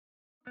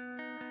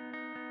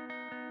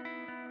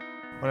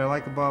What I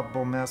like about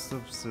Bull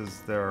Mastiffs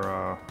is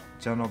they're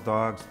gentle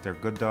dogs, they're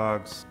good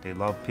dogs, they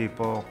love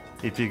people,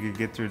 if you could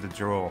get through the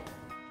drool.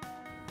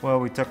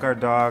 Well, we took our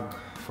dog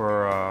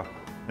for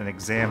an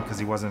exam because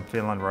he wasn't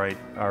feeling right.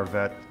 Our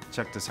vet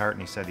checked his heart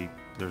and he said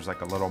there's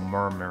like a little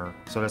murmur.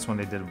 So that's when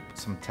they did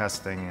some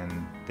testing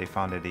and they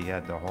found that he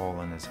had the hole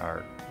in his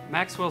heart.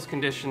 Maxwell's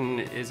condition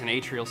is an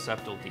atrial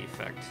septal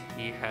defect.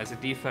 He has a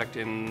defect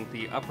in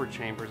the upper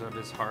chambers of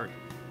his heart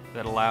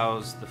that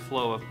allows the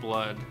flow of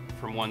blood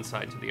from one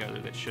side to the other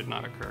that should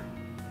not occur.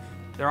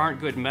 There aren't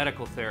good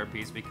medical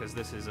therapies because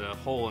this is a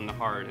hole in the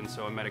heart, and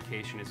so a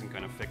medication isn't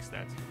going to fix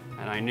that.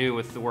 And I knew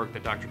with the work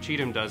that Dr.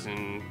 Cheatham does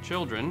in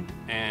children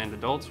and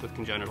adults with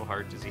congenital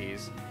heart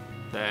disease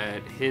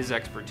that his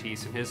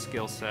expertise and his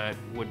skill set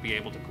would be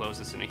able to close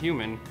this in a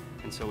human,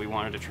 and so we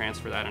wanted to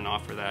transfer that and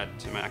offer that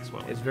to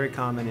Maxwell. It's very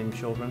common in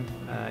children.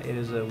 It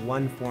is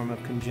one form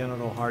of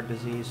congenital heart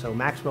disease, so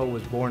Maxwell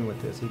was born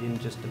with this. He didn't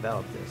just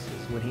develop this.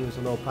 When he was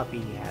a little puppy,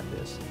 he had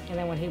this. And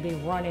then when he'd be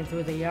running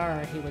through the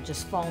yard, he would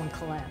just fall and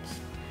collapse.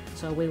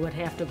 So we would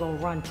have to go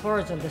run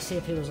towards him to see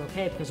if he was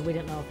okay because we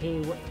didn't know if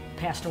he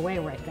passed away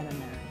right then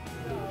and there.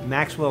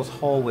 Maxwell's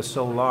hole was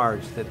so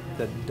large that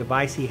the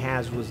device he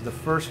has was the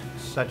first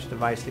such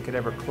device that could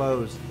ever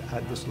close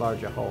this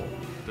large a hole.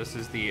 This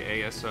is the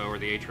ASO, or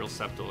the atrial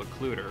septal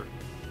occluder,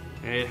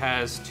 and it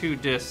has two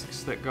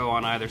discs that go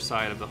on either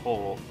side of the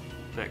hole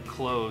that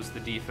close the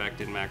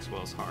defect in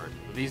Maxwell's heart.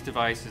 These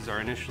devices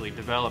are initially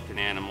developed in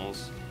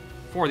animals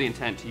for the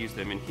intent to use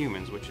them in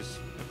humans, which is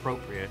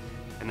appropriate.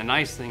 And the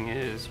nice thing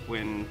is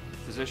when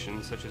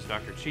physicians such as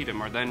Dr.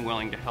 Cheatham are then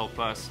willing to help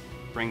us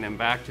bring them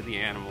back to the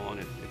animal,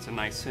 and it's a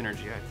nice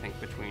synergy, I think,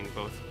 between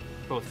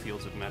both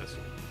fields of medicine.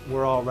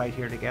 We're all right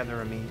here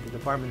together. I mean, the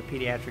Department of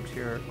Pediatrics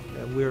here,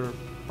 we're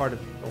part of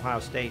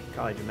Ohio State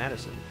College of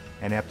Medicine.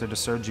 And after the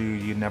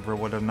surgery, you never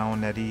would have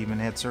known that he even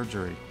had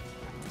surgery.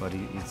 But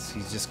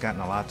he's just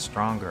gotten a lot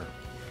stronger,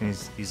 and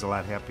he's a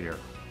lot happier.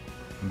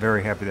 I'm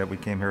very happy that we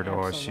came here to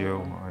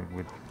OSU. I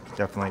would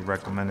definitely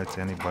recommend it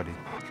to anybody.